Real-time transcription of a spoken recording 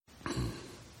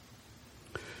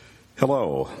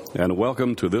Hello, and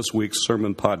welcome to this week's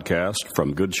sermon podcast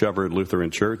from Good Shepherd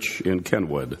Lutheran Church in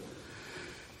Kenwood.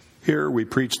 Here we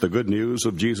preach the good news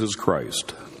of Jesus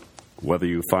Christ. Whether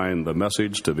you find the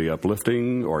message to be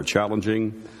uplifting or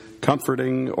challenging,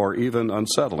 comforting or even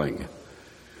unsettling,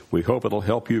 we hope it'll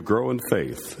help you grow in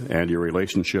faith and your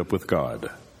relationship with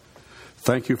God.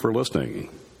 Thank you for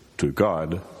listening. To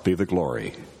God be the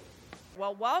glory.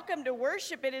 Well, welcome to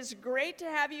worship. It is great to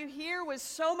have you here with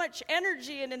so much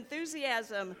energy and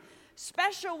enthusiasm.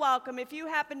 Special welcome if you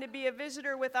happen to be a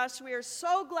visitor with us. We are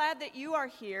so glad that you are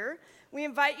here. We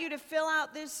invite you to fill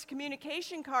out this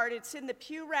communication card. It's in the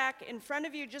pew rack in front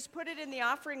of you. Just put it in the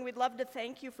offering. We'd love to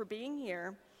thank you for being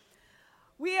here.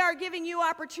 We are giving you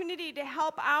opportunity to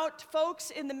help out folks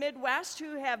in the Midwest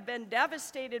who have been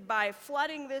devastated by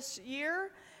flooding this year.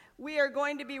 We are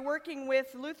going to be working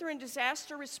with Lutheran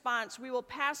Disaster Response. We will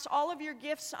pass all of your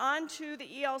gifts on to the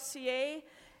ELCA,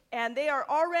 and they are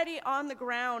already on the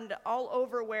ground all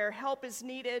over where help is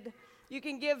needed. You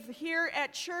can give here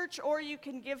at church, or you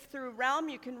can give through Realm.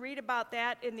 You can read about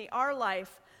that in the Our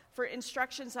Life for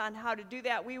instructions on how to do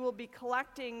that. We will be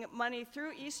collecting money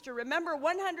through Easter. Remember,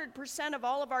 100% of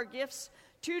all of our gifts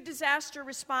to disaster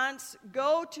response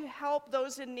go to help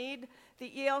those in need.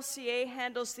 The ELCA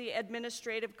handles the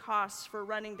administrative costs for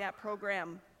running that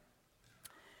program.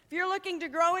 If you're looking to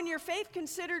grow in your faith,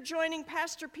 consider joining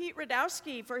Pastor Pete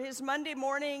Radowski for his Monday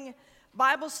morning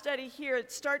Bible study here.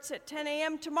 It starts at 10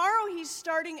 a.m. Tomorrow he's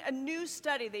starting a new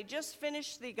study. They just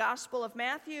finished the Gospel of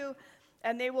Matthew,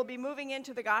 and they will be moving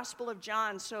into the Gospel of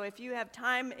John. So if you have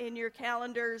time in your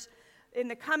calendars in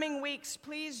the coming weeks,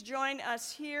 please join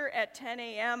us here at 10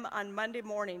 a.m. on Monday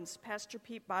mornings, Pastor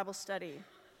Pete Bible study.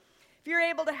 If you're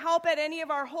able to help at any of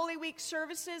our Holy Week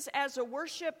services as a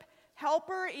worship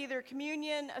helper, either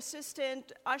communion,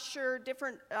 assistant, usher,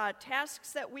 different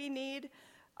tasks that we need,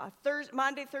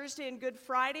 Monday, Thursday, and Good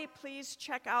Friday, please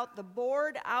check out the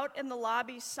board out in the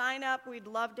lobby. Sign up. We'd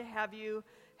love to have you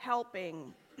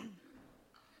helping.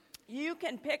 You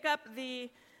can pick up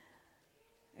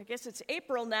it's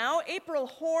April now, April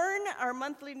Horn, our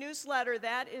monthly newsletter.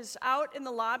 That is out in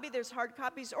the lobby. There's hard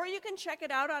copies, or you can check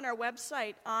it out on our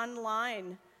website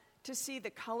online to see the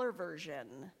color version.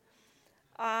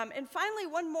 And finally,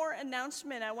 one more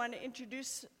announcement. I want to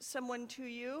introduce someone to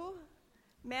you.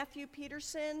 Matthew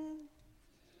Peterson.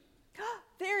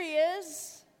 There he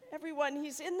is. Everyone,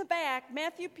 he's in the back.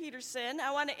 Matthew Peterson.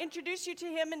 I want to introduce you to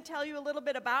him and tell you a little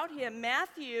bit about him.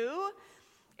 Matthew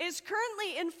is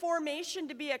currently in formation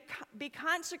to be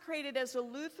consecrated as a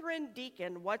Lutheran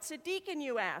deacon. What's a deacon,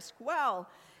 you ask? Well,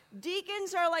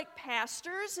 deacons are like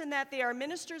pastors in that they are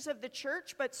ministers of the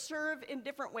church but serve in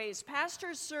different ways.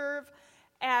 Pastors serve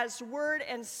as word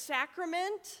and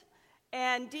sacrament,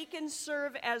 and deacons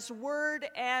serve as word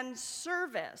and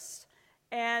service.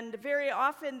 And very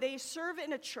often they serve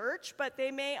in a church, but they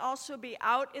may also be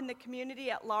out in the community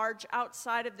at large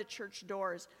outside of the church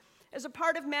doors. As a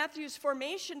part of Matthew's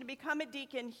formation to become a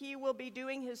deacon, he will be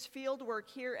doing his field work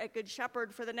here at Good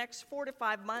Shepherd for the next 4 to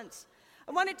 5 months.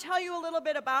 I want to tell you a little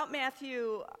bit about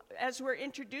Matthew as we're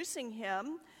introducing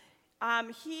him.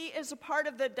 He is a part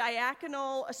of the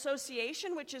Diaconal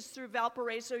Association, which is through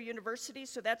Valparaiso University,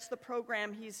 so that's the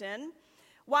program he's in.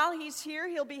 While he's here,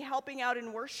 he'll be helping out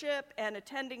in worship and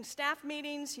attending staff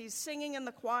meetings. He's singing in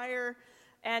the choir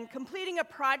and completing a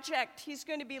project. He's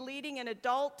going to be leading an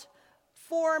adult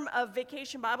form of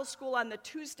Vacation Bible School on the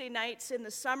Tuesday nights in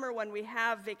the summer when we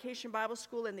have Vacation Bible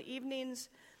School in the evenings.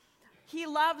 He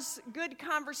loves good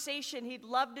conversation. He'd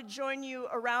love to join you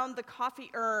around the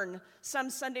coffee urn some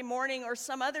Sunday morning or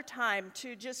some other time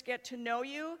to just get to know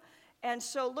you. And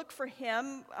so look for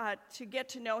him to get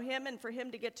to know him and for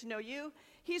him to get to know you.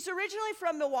 He's originally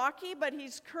from Milwaukee, but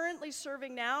he's currently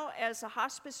serving now as a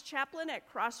hospice chaplain at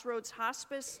Crossroads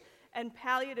Hospice and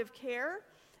Palliative Care.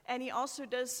 And he also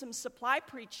does some supply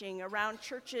preaching around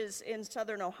churches in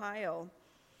southern Ohio.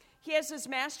 He has his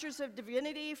Master's of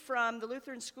Divinity from the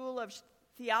Lutheran School of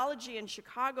Theology in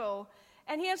Chicago,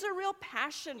 and he has a real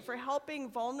passion for helping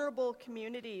vulnerable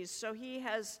communities. So he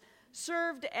has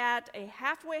served at a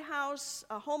halfway house,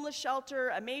 a homeless shelter,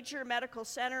 a major medical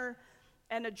center,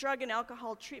 and a drug and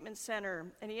alcohol treatment center.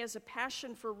 And he has a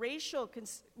passion for racial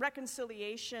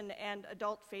reconciliation and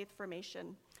adult faith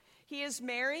formation. He is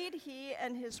married. He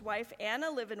and his wife,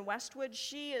 Anna, live in Westwood.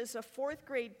 She is a 4th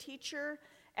grade teacher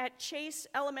at Chase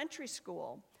Elementary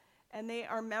School, and they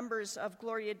are members of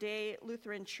Gloria Dei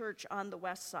Lutheran Church on the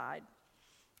west side.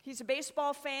 He's a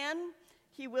baseball fan.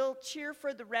 He will cheer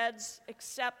for the Reds,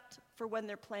 except for when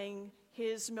they're playing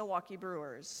his Milwaukee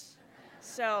Brewers.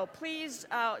 So please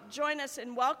join us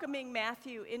in welcoming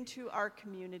Matthew into our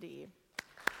community.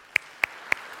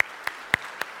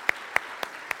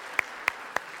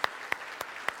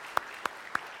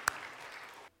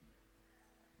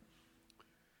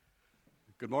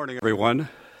 Good morning, everyone.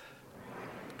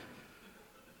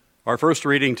 Our first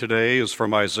reading today is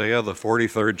from Isaiah, the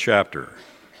 43rd chapter.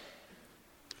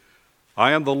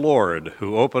 I am the Lord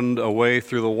who opened a way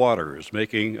through the waters,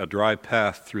 making a dry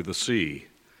path through the sea.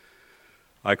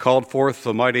 I called forth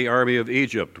the mighty army of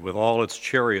Egypt with all its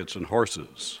chariots and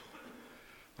horses.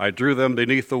 I drew them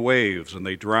beneath the waves, and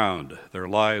they drowned, their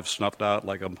lives snuffed out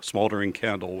like a smoldering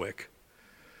candle wick.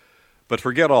 But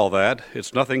forget all that.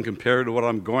 It's nothing compared to what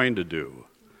I'm going to do.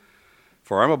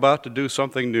 For I'm about to do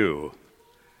something new.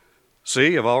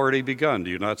 See, I've already begun. Do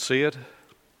you not see it?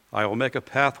 I will make a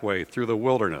pathway through the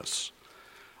wilderness.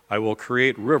 I will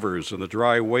create rivers in the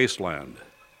dry wasteland.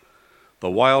 The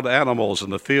wild animals in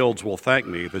the fields will thank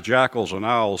me, the jackals and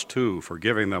owls too, for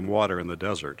giving them water in the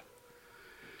desert.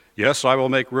 Yes, I will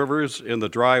make rivers in the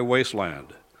dry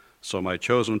wasteland, so my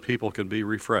chosen people can be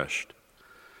refreshed.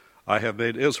 I have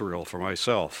made Israel for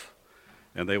myself,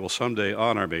 and they will someday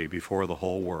honor me before the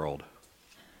whole world.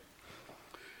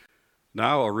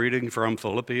 Now a reading from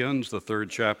Philippians, the 3rd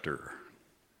chapter.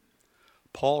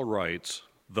 Paul writes,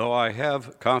 though I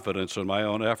have confidence in my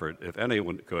own effort, if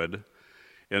anyone could,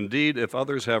 indeed, if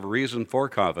others have reason for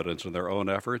confidence in their own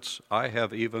efforts, I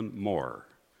have even more.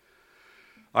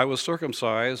 I was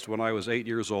circumcised when I was 8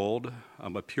 years old.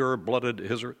 I'm a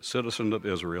pure-blooded citizen of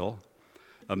Israel,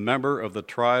 a member of the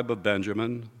tribe of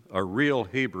Benjamin, a real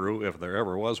Hebrew if there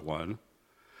ever was one.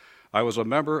 I was a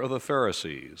member of the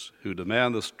Pharisees, who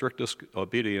demand the strictest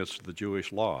obedience to the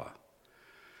Jewish law.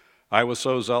 I was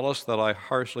so zealous that I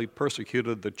harshly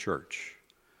persecuted the church,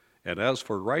 and as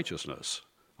for righteousness,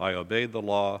 I obeyed the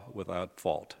law without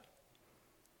fault.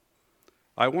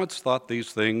 I once thought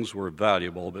these things were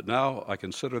valuable, but now I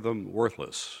consider them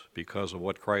worthless because of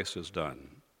what Christ has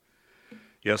done.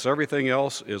 Yes, everything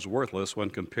else is worthless when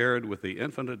compared with the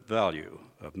infinite value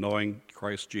of knowing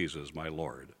Christ Jesus, my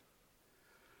Lord.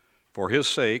 For his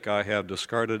sake, I have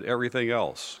discarded everything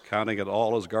else, counting it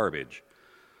all as garbage,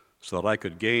 so that I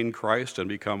could gain Christ and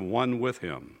become one with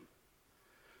him.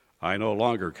 I no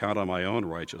longer count on my own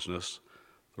righteousness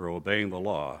through obeying the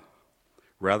law.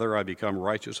 Rather, I become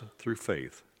righteous through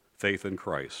faith in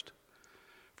Christ.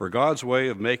 For God's way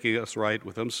of making us right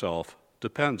with himself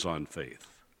depends on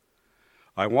faith.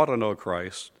 I want to know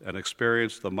Christ and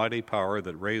experience the mighty power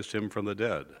that raised him from the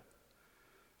dead.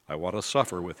 I want to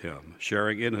suffer with him,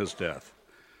 sharing in his death,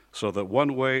 so that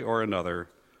one way or another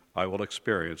I will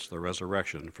experience the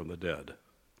resurrection from the dead.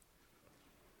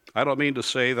 I don't mean to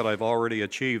say that I've already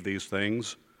achieved these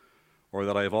things or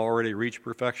that I've already reached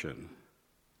perfection,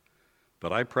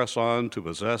 but I press on to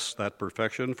possess that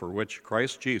perfection for which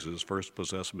Christ Jesus first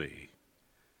possessed me.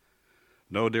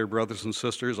 No, dear brothers and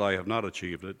sisters, I have not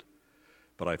achieved it,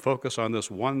 but I focus on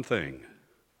this one thing,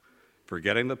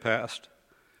 forgetting the past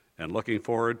and looking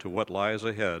forward to what lies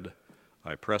ahead.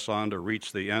 I press on to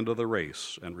reach the end of the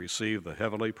race and receive the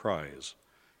heavenly prize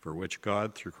for which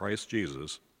God, through Christ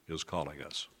Jesus, is calling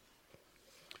us.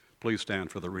 Please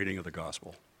stand for the reading of the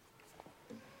gospel.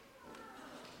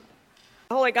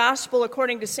 The Holy Gospel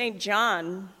according to St.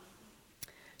 John.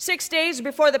 6 days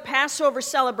before the Passover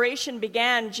celebration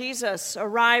began, Jesus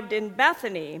arrived in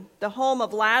Bethany, the home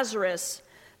of Lazarus,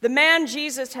 the man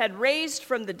Jesus had raised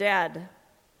from the dead.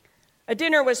 A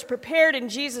dinner was prepared in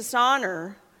Jesus'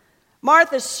 honor.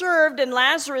 Martha served, and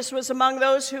Lazarus was among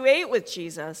those who ate with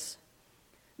Jesus.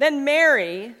 Then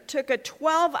Mary took a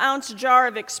 12-ounce jar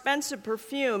of expensive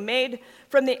perfume made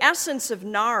from the essence of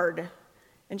nard,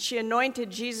 and she anointed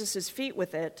Jesus' feet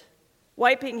with it,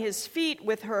 wiping his feet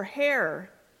with her hair.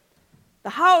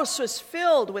 The house was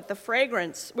filled with the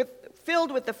fragrance.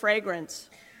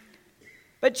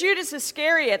 But Judas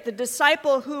Iscariot, the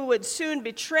disciple who would soon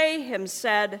betray him,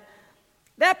 said,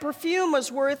 "That perfume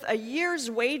was worth a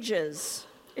year's wages.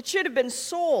 It should have been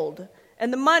sold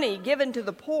and the money given to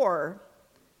the poor."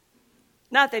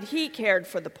 Not that he cared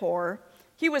for the poor.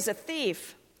 He was a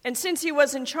thief, and since he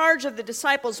was in charge of the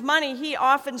disciples' money, he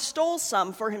often stole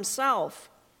some for himself.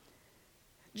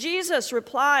 Jesus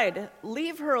replied,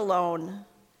 "Leave her alone.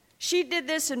 She did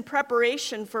this in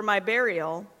preparation for my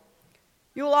burial.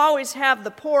 You will always have the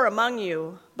poor among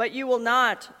you, but you will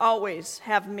not always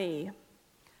have me."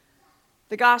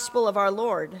 The Gospel of our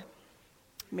Lord.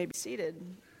 You may be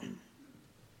seated.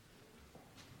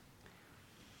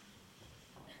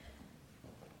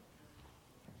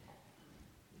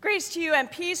 Grace to you and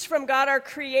peace from God our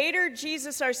Creator,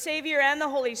 Jesus our Savior, and the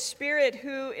Holy Spirit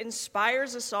who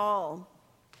inspires us all.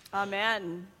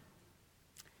 Amen.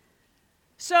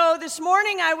 So this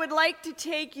morning I would like to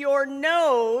take your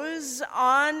nose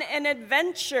on an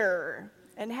adventure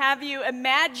and have you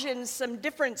imagine some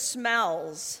different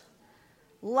smells,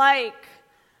 like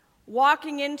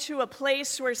walking into a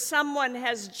place where someone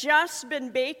has just been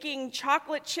baking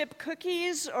chocolate chip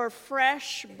cookies or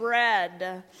fresh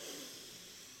bread.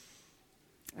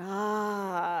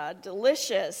 Ah,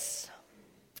 delicious.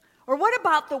 Or what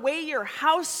about the way your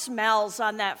house smells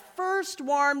on that first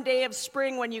warm day of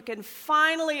spring when you can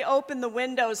finally open the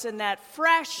windows and that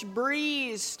fresh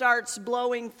breeze starts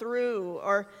blowing through?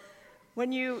 Or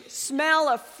when you smell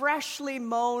a freshly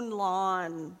mown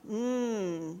lawn?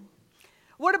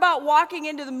 What about walking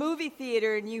into the movie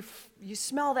theater and you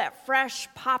smell that fresh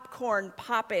popcorn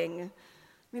popping? I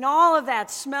mean, all of that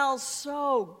smells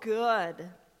so good.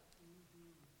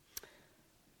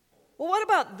 Well, what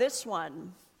about this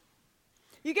one?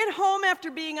 You get home after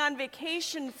being on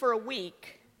vacation for a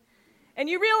week, and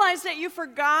you realize that you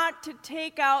forgot to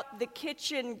take out the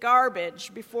kitchen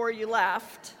garbage before you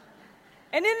left.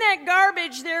 And in that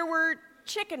garbage, there were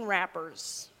chicken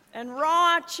wrappers and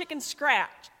raw chicken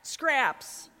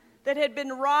scraps that had been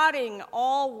rotting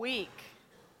all week.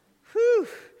 Whew,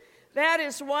 that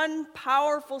is one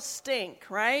powerful stink,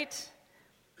 right?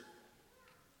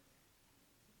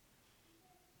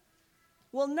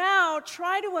 Well, now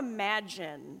try to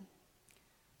imagine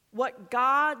what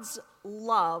God's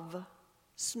love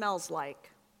smells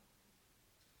like.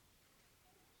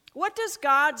 What does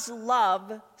God's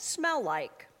love smell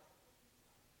like?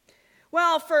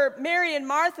 Well, for Mary and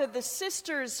Martha, the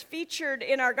sisters featured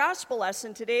in our gospel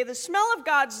lesson today, the smell of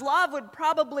God's love would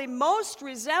probably most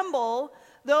resemble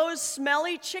those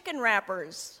smelly chicken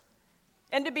wrappers.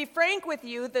 And to be frank with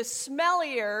you, the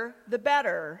smellier, the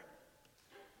better.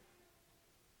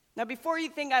 Now, before you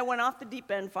think I went off the deep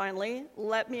end finally,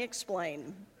 let me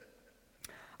explain.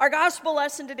 Our gospel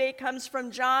lesson today comes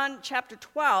from John chapter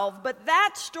 12, but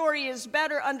that story is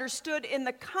better understood in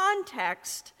the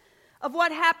context of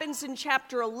what happens in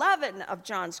chapter 11 of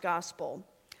John's gospel.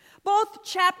 Both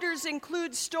chapters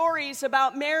include stories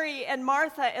about Mary and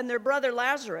Martha and their brother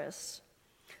Lazarus.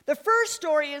 The first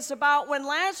story is about when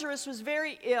Lazarus was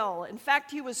very ill. In fact,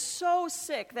 he was so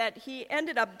sick that he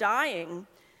ended up dying.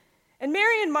 And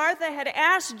Mary and Martha had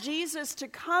asked Jesus to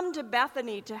come to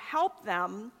Bethany to help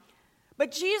them,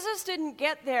 but Jesus didn't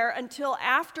get there until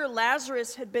after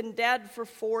Lazarus had been dead for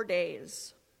 4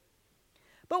 days.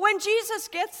 But when Jesus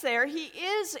gets there, he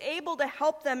is able to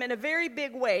help them in a very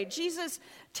big way. Jesus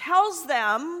tells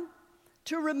them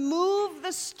to remove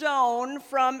the stone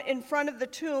from in front of the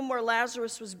tomb where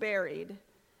Lazarus was buried.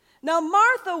 Now,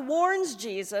 Martha warns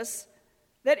Jesus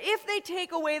that if they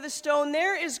take away the stone,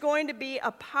 there is going to be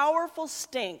a powerful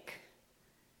stink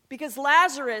because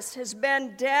Lazarus has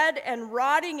been dead and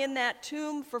rotting in that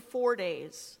tomb for 4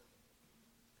 days.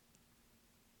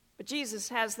 But Jesus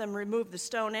has them remove the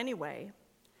stone anyway.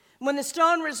 When the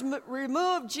stone was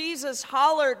removed, Jesus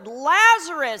hollered,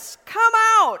 "Lazarus, come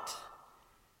out!"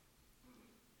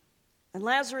 And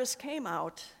Lazarus came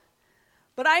out.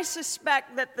 But I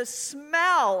suspect that the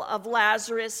smell of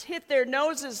Lazarus hit their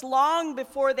noses long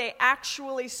before they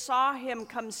actually saw him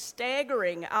come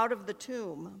staggering out of the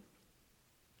tomb.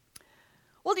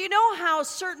 Well, do you know how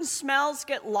certain smells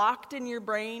get locked in your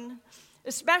brain?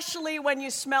 Especially when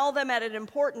you smell them at an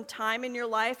important time in your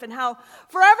life, and how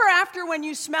forever after when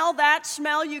you smell that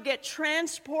smell, you get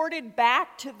transported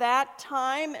back to that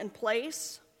time and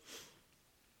place.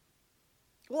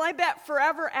 Well, I bet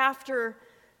forever after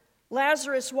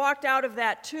Lazarus walked out of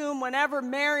that tomb, whenever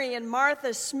Mary and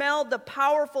Martha smelled the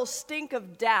powerful stink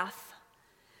of death,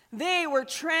 they were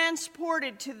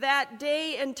transported to that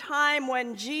day and time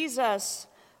when Jesus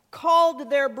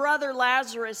called their brother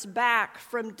Lazarus back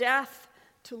from death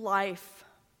to life.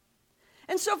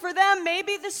 And so for them,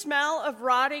 maybe the smell of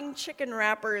rotting chicken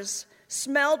wrappers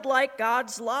smelled like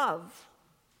God's love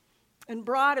and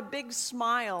brought a big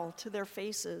smile to their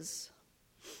faces.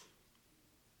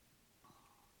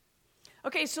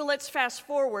 Okay, so let's fast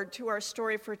forward to our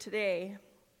story for today.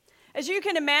 As you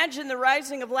can imagine, the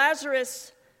rising of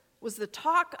Lazarus was the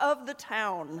talk of the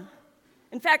town.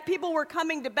 In fact, people were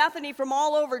coming to Bethany from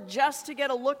all over just to get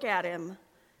a look at him.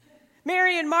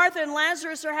 Mary and Martha and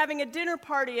Lazarus are having a dinner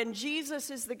party, and Jesus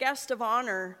is the guest of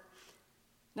honor.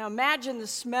 Now imagine the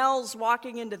smells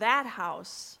walking into that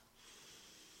house.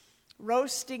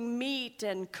 Roasting meat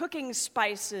and cooking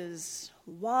spices,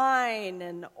 wine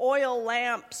and oil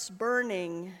lamps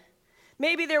burning.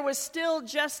 Maybe there was still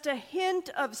just a hint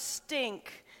of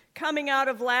stink coming out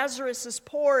of Lazarus'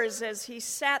 pores as he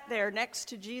sat there next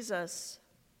to Jesus.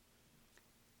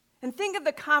 And think of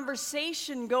the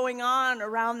conversation going on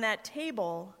around that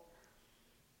table.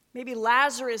 Maybe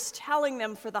Lazarus telling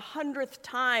them for the 100th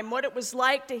time what it was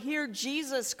like to hear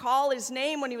Jesus call his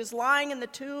name when he was lying in the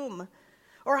tomb.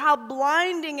 or how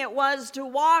blinding it was to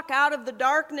walk out of the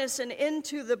darkness and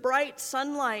into the bright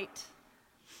sunlight.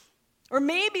 Or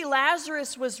maybe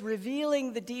Lazarus was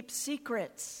revealing the deep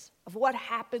secrets of what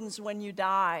happens when you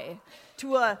die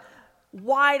to a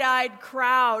wide-eyed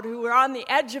crowd who were on the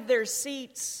edge of their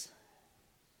seats.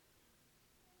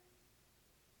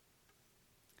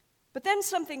 But then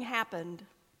something happened.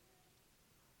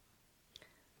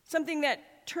 Something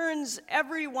that turns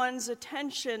everyone's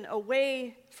attention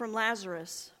away from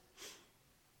Lazarus.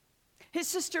 His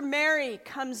sister Mary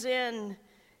comes in,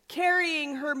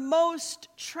 carrying her most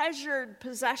treasured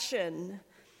possession,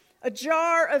 a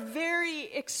jar of very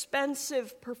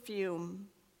expensive perfume.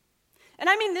 And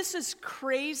I mean, this is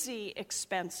crazy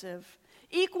expensive,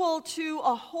 equal to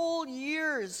a whole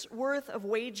year's worth of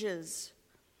wages.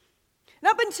 And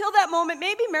up until that moment,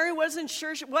 maybe Mary wasn't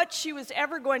sure what she was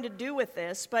ever going to do with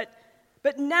this, but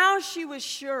now she was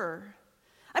sure.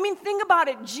 I mean, think about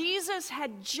it. Jesus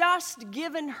had just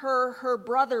given her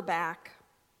brother back.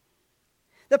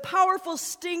 The powerful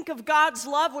stink of God's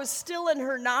love was still in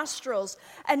her nostrils,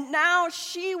 and now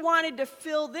she wanted to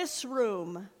fill this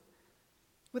room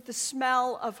with the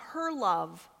smell of her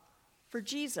love for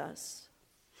Jesus.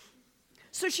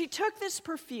 So she took this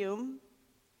perfume,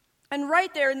 and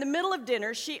right there in the middle of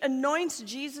dinner, she anoints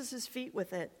Jesus' feet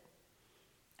with it.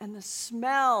 And the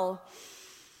smell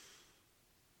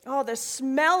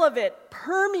of it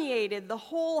permeated the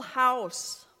whole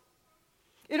house.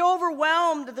 It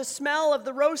overwhelmed the smell of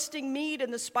the roasting meat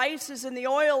and the spices and the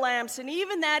oil lamps, and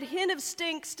even that hint of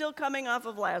stink still coming off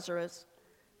of Lazarus.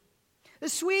 The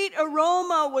sweet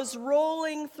aroma was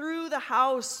rolling through the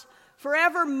house,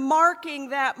 forever marking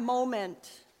that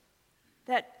moment,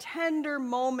 that tender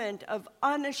moment of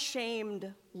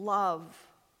unashamed love.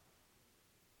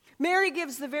 Mary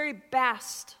gives the very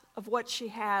best of what she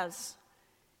has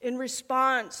in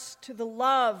response to the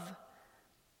love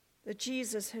that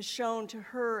Jesus has shown to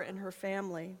her and her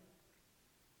family.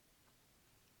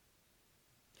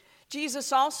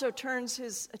 Jesus also turns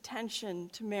his attention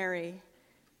to Mary,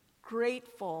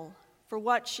 grateful for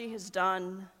what she has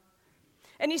done.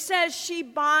 And he says she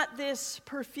bought this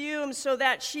perfume so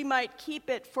that she might keep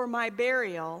it for my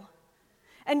burial.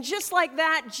 And just like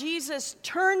that, Jesus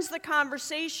turns the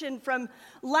conversation from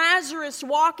Lazarus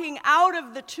walking out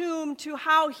of the tomb to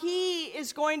how he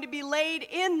is going to be laid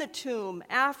in the tomb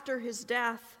after his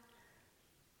death.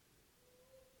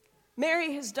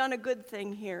 Mary has done a good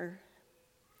thing here.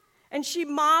 And she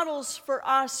models for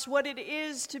us what it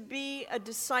is to be a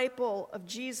disciple of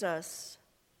Jesus.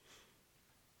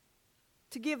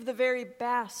 To give the very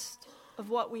best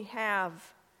of what we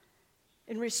have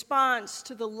in response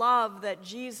to the love that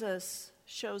Jesus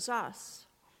shows us.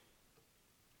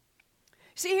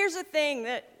 See, here's the thing,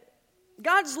 that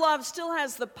God's love still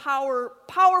has the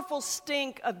powerful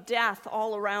stink of death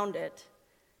all around it.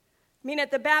 I mean,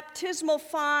 at the baptismal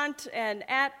font and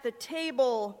at the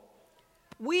table,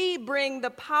 we bring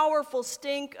the powerful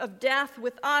stink of death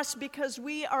with us because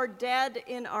we are dead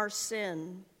in our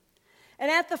sin. And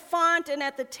at the font and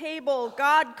at the table,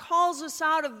 God calls us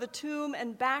out of the tomb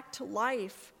and back to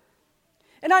life.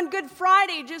 And on Good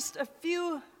Friday, just a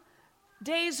few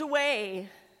days away,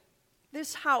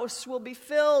 this house will be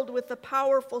filled with the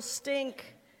powerful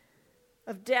stink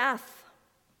of death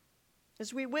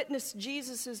as we witness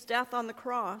Jesus' death on the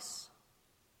cross.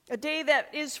 A day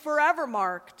that is forever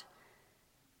marked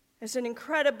as an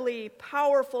incredibly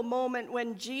powerful moment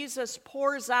when Jesus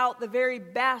pours out the very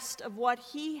best of what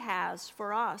he has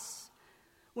for us,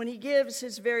 when he gives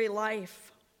his very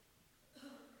life.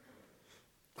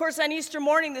 Of course, on Easter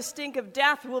morning, the stink of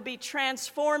death will be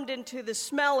transformed into the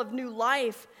smell of new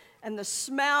life, and the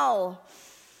smell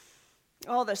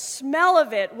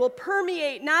of it will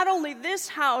permeate not only this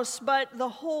house, but the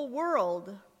whole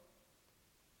world.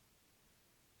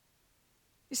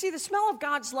 You see, the smell of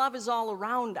God's love is all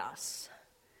around us.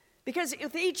 Because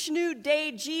with each new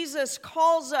day, Jesus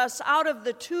calls us out of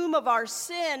the tomb of our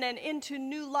sin and into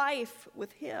new life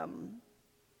with him.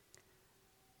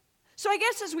 So I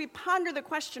guess as we ponder the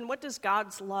question, what does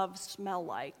God's love smell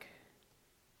like?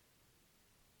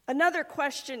 Another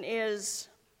question is,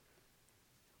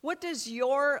 what does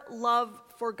your love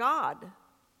for God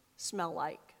smell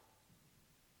like?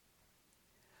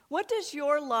 What does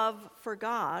your love for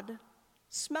God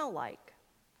smell like?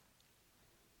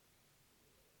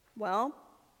 Well,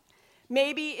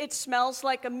 maybe it smells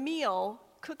like a meal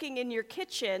cooking in your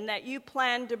kitchen that you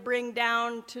plan to bring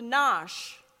down to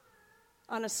Nosh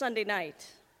on a Sunday night.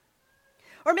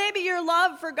 Or maybe your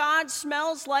love for God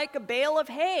smells like a bale of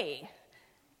hay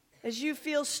as you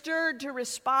feel stirred to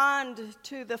respond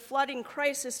to the flooding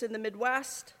crisis in the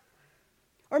Midwest.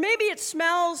 Or maybe it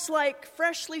smells like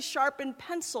freshly sharpened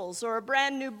pencils or a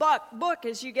brand new book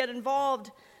as you get involved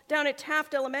down at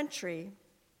Taft Elementary.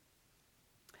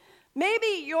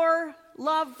 Maybe your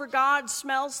love for God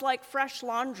smells like fresh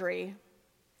laundry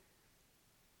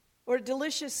or a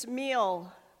delicious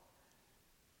meal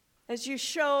as you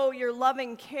show your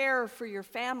loving care for your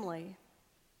family.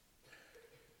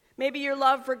 Maybe your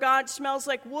love for God smells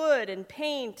like wood and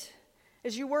paint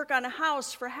as you work on a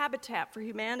house for Habitat for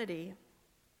Humanity.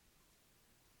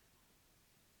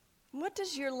 What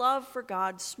does your love for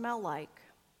God smell like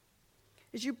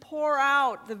as you pour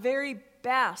out the very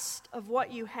best of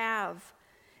what you have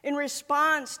in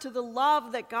response to the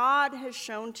love that God has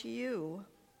shown to you?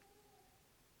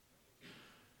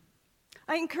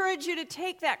 I encourage you to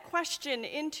take that question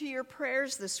into your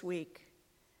prayers this week.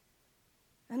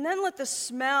 And then let the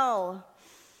smell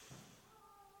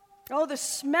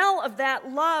of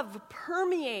that love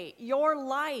permeate your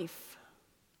life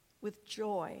with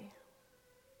joy.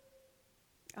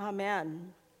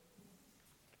 Amen.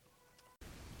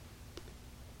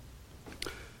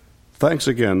 Thanks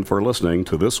again for listening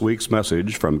to this week's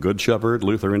message from Good Shepherd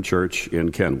Lutheran Church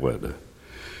in Kenwood.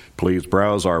 Please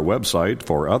browse our website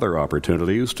for other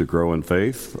opportunities to grow in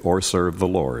faith or serve the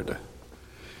Lord.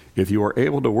 If you are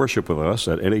able to worship with us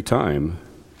at any time,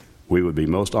 we would be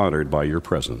most honored by your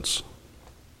presence.